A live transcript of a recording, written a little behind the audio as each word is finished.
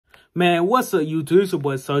Man, what's up, YouTube? It's your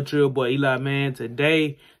boy Sotrill, boy Eli, man.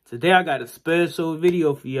 Today I got a special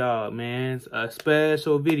video for y'all, man. A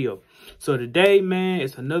special video. So today, man,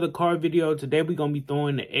 it's another car video. Today we gonna be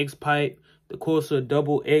throwing the X pipe, the Corsa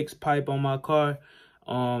double X pipe on my car.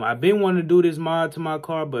 I've been wanting to do this mod to my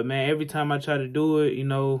car, but man, every time I try to do it, you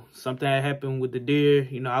know, something had happened with the deer.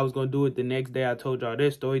 You know, I was gonna do it the next day. I told y'all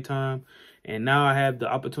that story time, and now I have the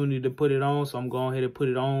opportunity to put it on, so I'm going ahead and put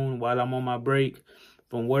it on while I'm on my break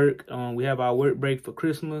from work. We have our work break for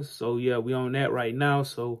Christmas, so yeah, we on that right now.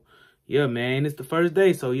 So yeah, man, it's the first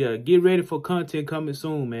day, so yeah, get ready for content coming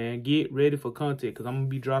soon, man. Get ready for content, because I'm gonna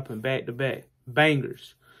be dropping back-to-back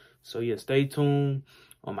bangers. So yeah, stay tuned.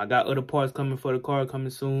 I got other parts coming for the car coming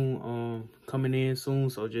soon, coming in soon,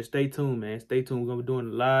 so just stay tuned, man. Stay tuned. We're gonna be doing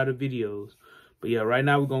a lot of videos. But yeah, right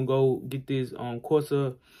now we're gonna go get this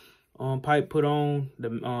Corsa pipe put on. The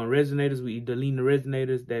resonators, we deleting the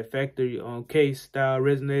resonators, that factory case style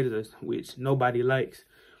resonators, which nobody likes.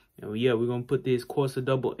 And yeah, we're gonna put this Corsa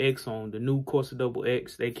double X on, the new Corsa double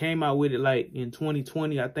X. They came out with it like in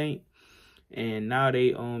 2020, I think, and now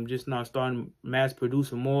they just not starting mass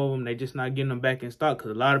producing more of them. They just not getting them back in stock,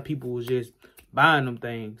 because a lot of people was just buying them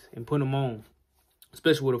things and putting them on,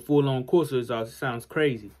 especially with a full-on Corsa. It sounds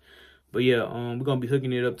crazy. But yeah, we're gonna be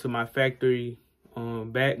hooking it up to my factory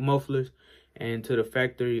back mufflers and to the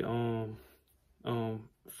factory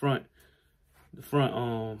front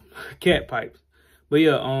cat pipes. But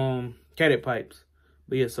yeah, catted pipes.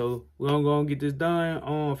 But yeah, so we're gonna get this done.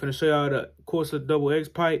 I'm finna show y'all the Corsa double X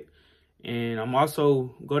pipe, and I'm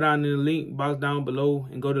also go down in the link box down below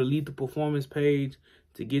and go to Lethal Performance page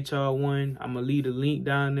to get y'all one. I'm gonna leave the link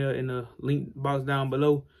down there in the link box down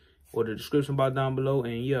below, or the description box down below,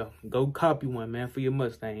 and yeah, go copy one, man, for your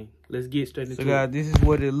Mustang. Let's get straight into it. So guys, this is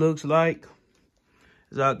what it looks like.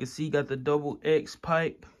 As y'all can see, got the double X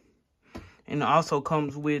pipe, and it also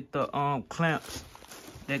comes with the clamps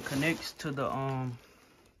that connects to the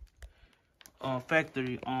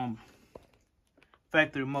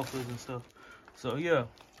factory mufflers and stuff. So yeah,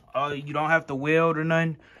 you don't have to weld or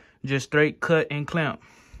nothing, just straight cut and clamp.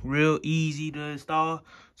 Real easy to install.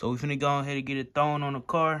 So we're finna go ahead and get it thrown on the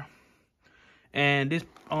car. And this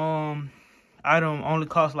item only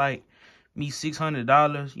cost like me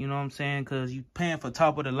 $600, you know what I'm saying? Because you paying for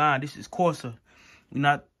top of the line. This is Corsa. We're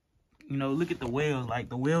not, you know, look at the wheels. Like,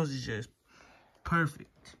 the wheels is just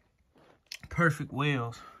perfect. Perfect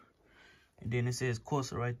wheels. And then it says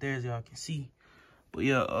Corsa right there, as y'all can see. But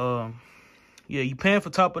yeah, yeah, you paying for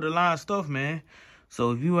top of the line stuff, man.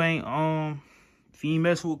 So if you ain't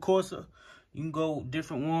messing with Corsa, you can go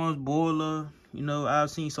different ones, boiler. You know,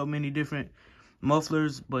 I've seen so many different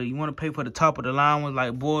mufflers, but you want to pay for the top of the line ones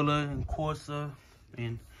like boiler and Corsa,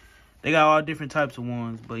 and they got all different types of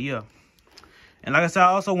ones. But yeah, and like I said, I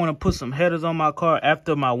also want to put some headers on my car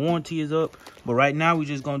after my warranty is up. But right now we're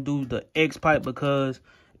just gonna do the X pipe because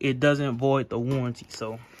it doesn't void the warranty.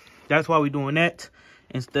 So that's why we're doing that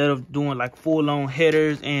instead of doing like full-on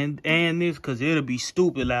headers and this, because it'll be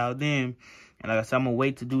stupid loud then. And like I said, I'm gonna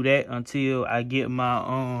wait to do that until I get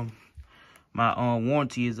my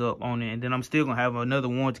warranty is up on it, and then I'm still gonna have another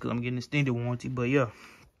warranty because I'm getting extended warranty. But yeah,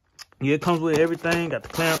 it comes with everything. Got the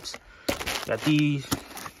clamps, got these,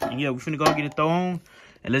 and yeah, we're finna go get it thrown,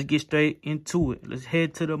 and let's get straight into it. Let's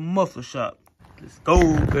head to the muffler shop. Let's go.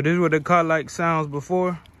 So this is what the car like sounds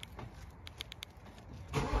before.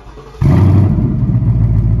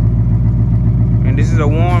 And this is a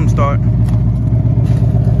warm start.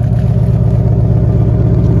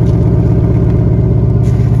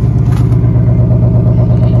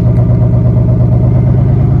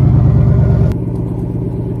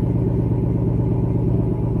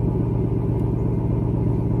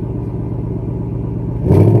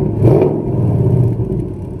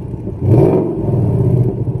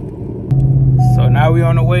 Now we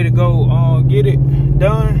on the way to go get it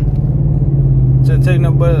done. Just taking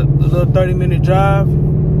up a little 30-minute drive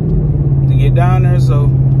to get down there. So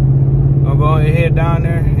I'm going to head down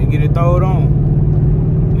there and get it thrown on.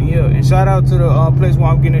 And yeah, and shout out to the place where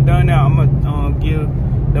I'm getting it done now. I'm gonna give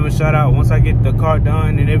them a shout out once I get the car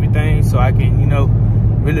done and everything, so I can, you know,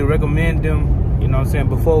 really recommend them, you know what I'm saying,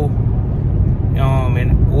 before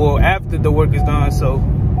and well after the work is done. So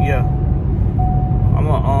yeah, I'm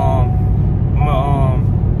gonna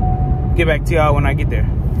get back to y'all when I get there.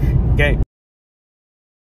 Okay.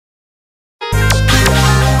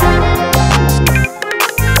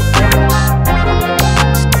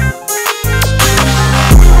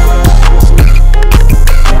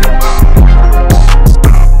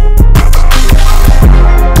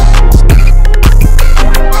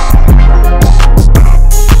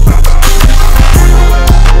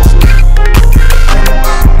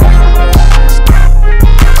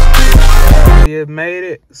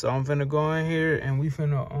 yet. So I'm finna go in here and we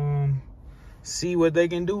finna see what they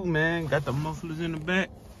can do, man. Got the mufflers in the back.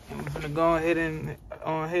 And we finna go ahead and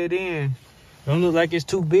head in. Don't look like it's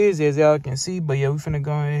too busy as y'all can see, but yeah, we finna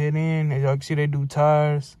go ahead in. As y'all can see, they do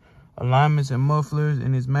tires, alignments, and mufflers,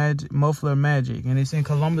 and it's muffler magic, and it's in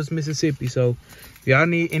Columbus, Mississippi. So if y'all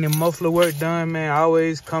need any muffler work done, man,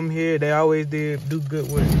 always come here. They always do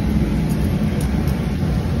good work.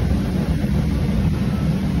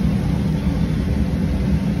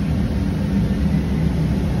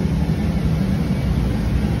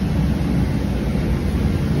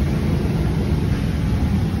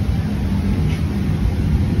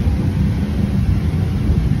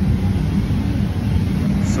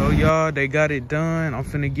 Y'all, they got it done. I'm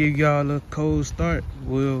finna give y'all a little cold start.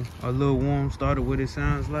 Well, a little warm start of what it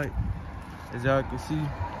sounds like. As y'all can see on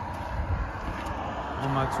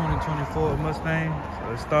my 2024 Mustang. So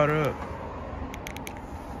let's start her up.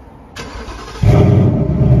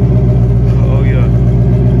 Oh yeah.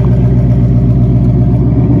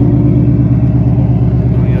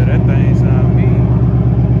 Oh yeah, that thing sound mean.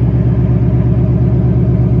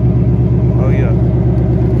 Oh yeah.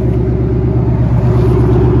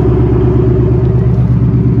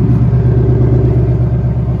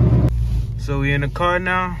 So we in the car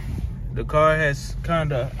now. The car has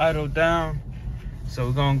kind of idled down. So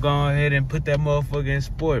we're gonna go ahead and put that motherfucker in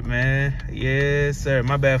sport, man. Yes, sir.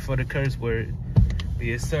 My bad for the curse word. But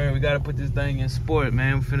yes, sir. We gotta put this thing in sport,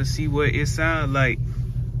 man. We're finna see what it sounds like.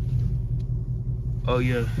 Oh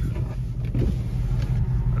yeah.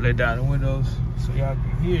 I'll let down the windows so y'all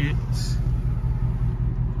can hear it.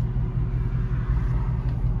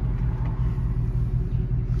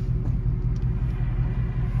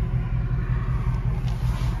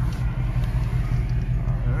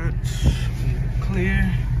 Clear.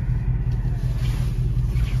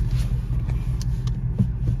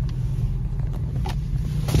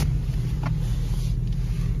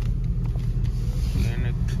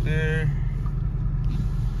 Clear.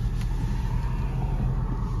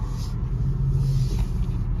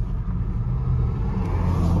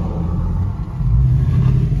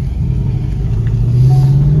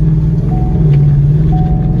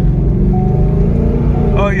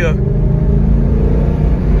 Oh yeah.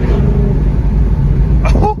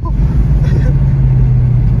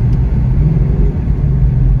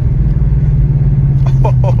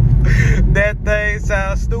 That thing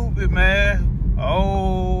sounds stupid, man.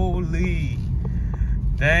 Holy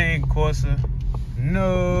dang, Corsa.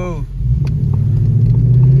 No.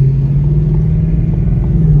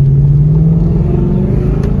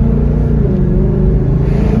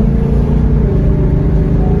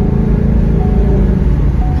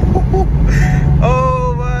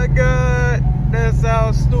 Oh my God. That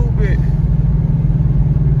sounds stupid.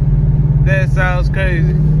 That sounds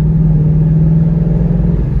crazy.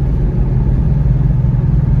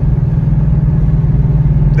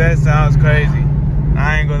 That sounds crazy.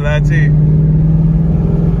 I ain't gonna lie to you.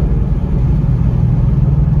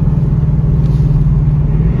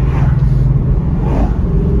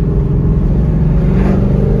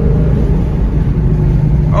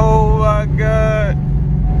 Oh my God.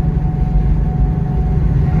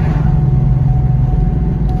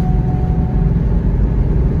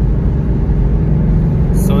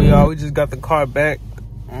 So y'all, we just got the car back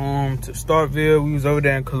to Starkville. We was over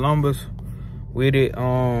there in Columbus with it,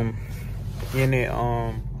 the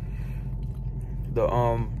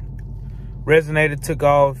resonator took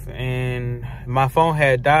off and my phone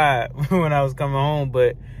had died when I was coming home.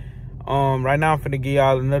 But right now I'm finna give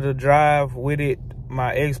y'all another drive with it.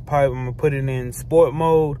 My X-Pipe, I'm gonna put it in sport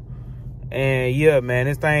mode. And yeah, man,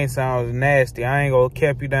 this thing sounds nasty. I ain't gonna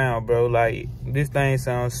cap you down, bro. Like, this thing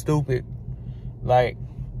sounds stupid. Like,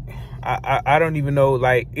 I don't even know.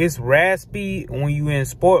 Like, it's raspy when you in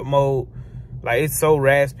sport mode. Like, it's so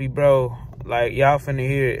raspy, bro. Like, y'all finna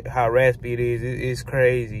hear how raspy it is. It's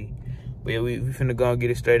crazy. But yeah, we finna go and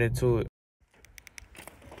get it straight into it.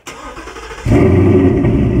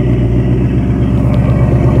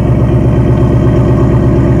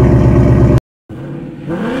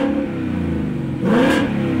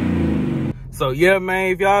 So yeah,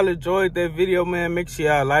 man, if y'all enjoyed that video, man, make sure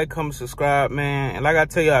y'all like, comment, subscribe, man. And like I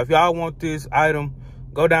tell y'all, if y'all want this item,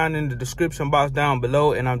 go down in the description box down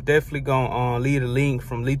below, and I'm definitely gonna leave a link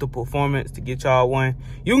from Lethal Performance to get y'all one.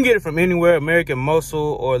 You can get it from anywhere, American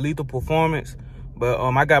Muscle or Lethal Performance, but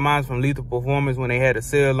I got mine from Lethal Performance when they had a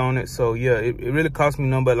sale on it. So yeah, it really cost me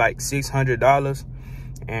number like $600.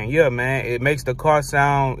 And yeah, man, it makes the car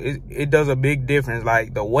sound, it does a big difference,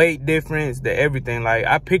 like the weight difference, the everything. Like,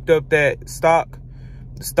 I picked up that stock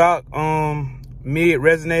mid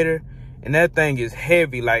resonator, and that thing is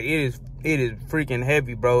heavy. Like, it is it is freaking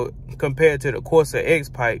heavy, bro, compared to the Corsa X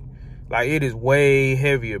pipe. Like, it is way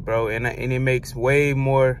heavier, bro, and it makes way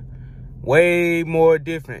more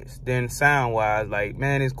difference than sound wise. Like,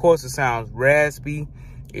 man, this Corsa sounds raspy,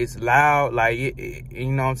 it's loud, like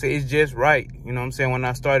you know what I'm saying, it's just right. You know what I'm saying? When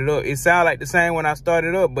I started up, it sound like the same when I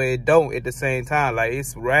started up, but it don't at the same time. Like,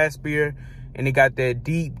 it's raspier and it got that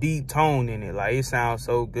deep tone in it. Like, it sounds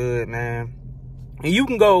so good, man. And you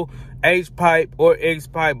can go H pipe or X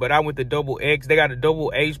pipe, but I went to double X. They got a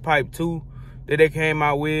double H pipe too that they came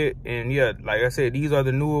out with. And yeah, like I said, these are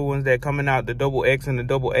the newer ones that coming out, the double X and the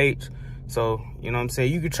double H. So, you know what I'm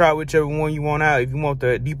saying, you can try whichever one you want out. If you want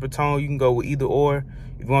the deeper tone, you can go with either or.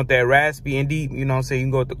 If you want that raspy and deep, you know what I'm saying, you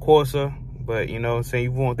can go with the Corsa. But, you know what I'm saying,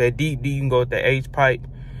 if you want that deep, you can go with the H pipe.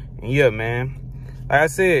 And yeah, man, like I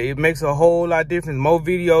said, it makes a whole lot difference. More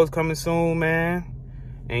videos coming soon, man.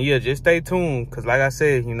 And yeah, just stay tuned, because like I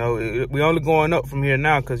said, you know, we only going up from here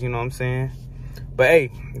now, because, you know what I'm saying. But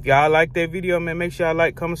hey, if y'all like that video, man, make sure y'all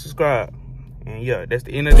like, comment, subscribe. And yeah, that's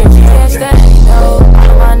the end of the video.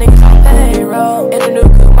 In a new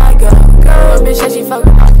coupe, my girl, bitch said she fuck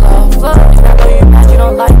with my glove, and I know you mad, you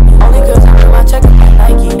don't like me, only cause I put my check on my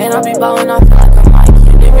Nike, and I be ballin', I feel like I'm Mikey,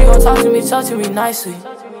 and if you gon' talk to me nicely,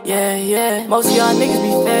 yeah, most of y'all niggas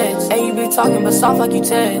be feds, and you be talking but soft like you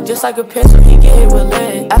Ted, just like a pencil, he get hit with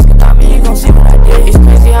lead, ask about me, you gon' see what I did, it's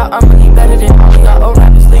crazy how I'm really better than all of y'all old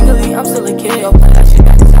rappers, legally, I'm still a kid, yo, play that shit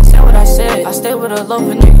back, cause I said what I said, I stay with a loaf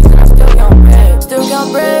of niggas, and I still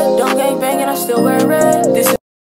got bread, don't gang bang, and I still wear red, this